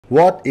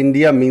What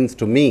India means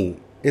to me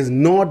is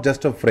not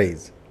just a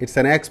phrase. It's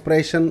an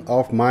expression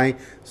of my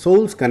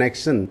soul's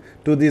connection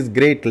to this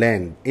great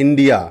land.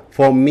 India,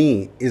 for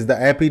me, is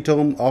the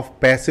epitome of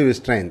passive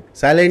strength,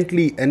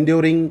 silently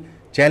enduring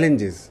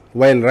challenges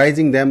while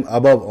rising them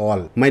above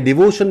all. My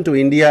devotion to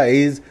India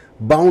is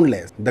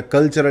boundless. The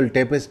cultural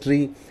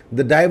tapestry,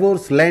 the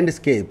diverse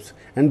landscapes,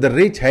 and the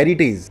rich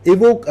heritage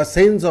evoke a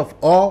sense of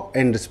awe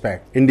and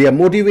respect. India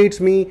motivates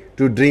me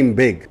to dream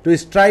big, to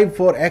strive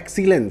for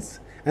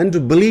excellence, and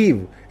to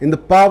believe in the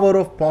power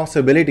of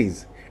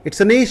possibilities. It's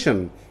a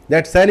nation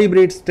that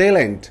celebrates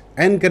talent,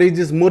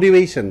 encourages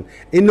motivation,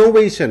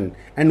 innovation,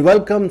 and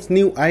welcomes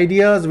new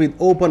ideas with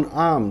open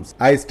arms.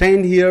 I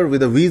stand here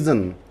with a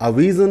vision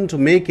to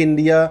make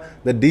India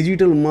the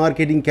digital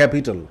marketing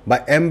capital.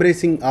 By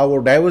embracing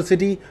our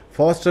diversity,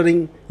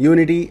 fostering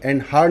unity,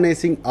 and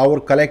harnessing our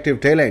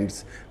collective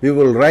talents, we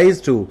will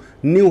rise to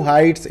new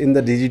heights in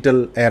the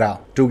digital era.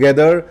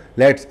 Together,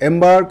 let's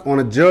embark on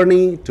a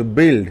journey to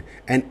build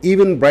an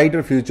even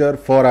brighter future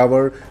for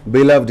our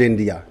beloved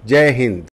India. Jai Hind.